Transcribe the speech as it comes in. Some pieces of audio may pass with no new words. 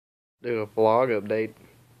Do a vlog update.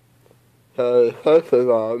 First of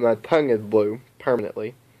all, my tongue is blue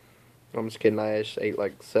permanently. I'm just kidding. I just ate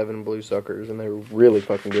like 7 blue suckers and they were really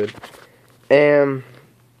fucking good. And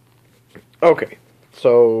okay,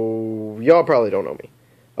 so y'all probably don't know me.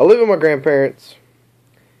 I live with my grandparents.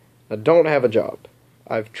 I don't have a job.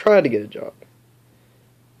 I've tried to get a job.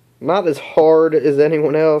 Not as hard as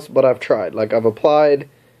anyone else, but I've tried. Like, I've applied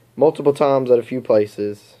multiple times at a few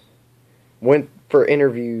places. Went for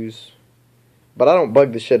interviews. But I don't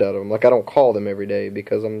bug the shit out of them. Like, I don't call them every day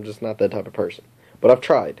because I'm just not that type of person. But I've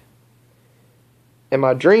tried. And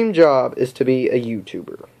my dream job is to be a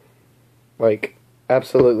YouTuber. Like,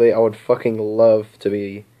 absolutely, I would fucking love to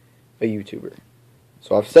be a YouTuber.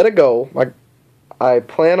 So I've set a goal. I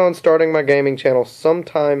plan on starting my gaming channel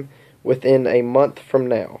sometime within a month from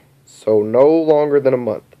now. So no longer than a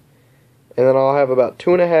month. And then I'll have about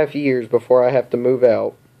 2.5 years before I have to move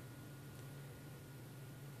out.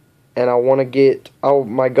 And I want to get,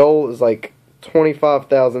 my goal is like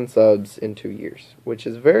 25,000 subs in 2 years, which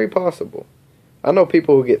is very possible. I know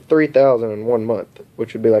people who get 3,000 in 1 month,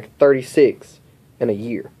 which would be like 36 in a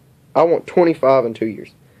year. I want 25 in 2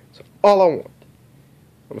 years. So all I want.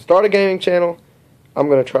 I'm going to start a gaming channel. I'm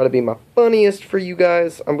going to try to be my funniest for you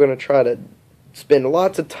guys. I'm going to try to spend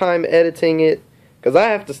lots of time editing it, because I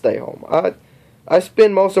have to stay home. I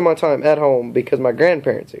spend most of my time at home because my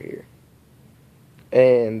grandparents are here.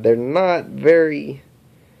 And they're not very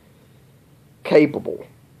capable.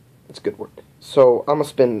 That's a good word. So I'm going to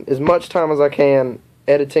spend as much time as I can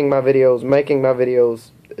editing my videos, making my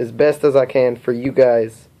videos as best as I can for you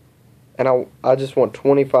guys. And I just want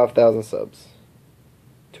 25,000 subs.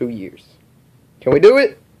 2 years. Can we do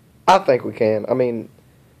it? I think we can. I mean,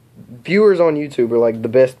 viewers on YouTube are like the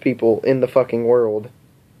best people in the fucking world.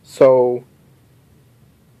 So,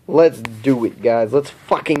 let's do it, guys. Let's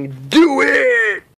fucking do it!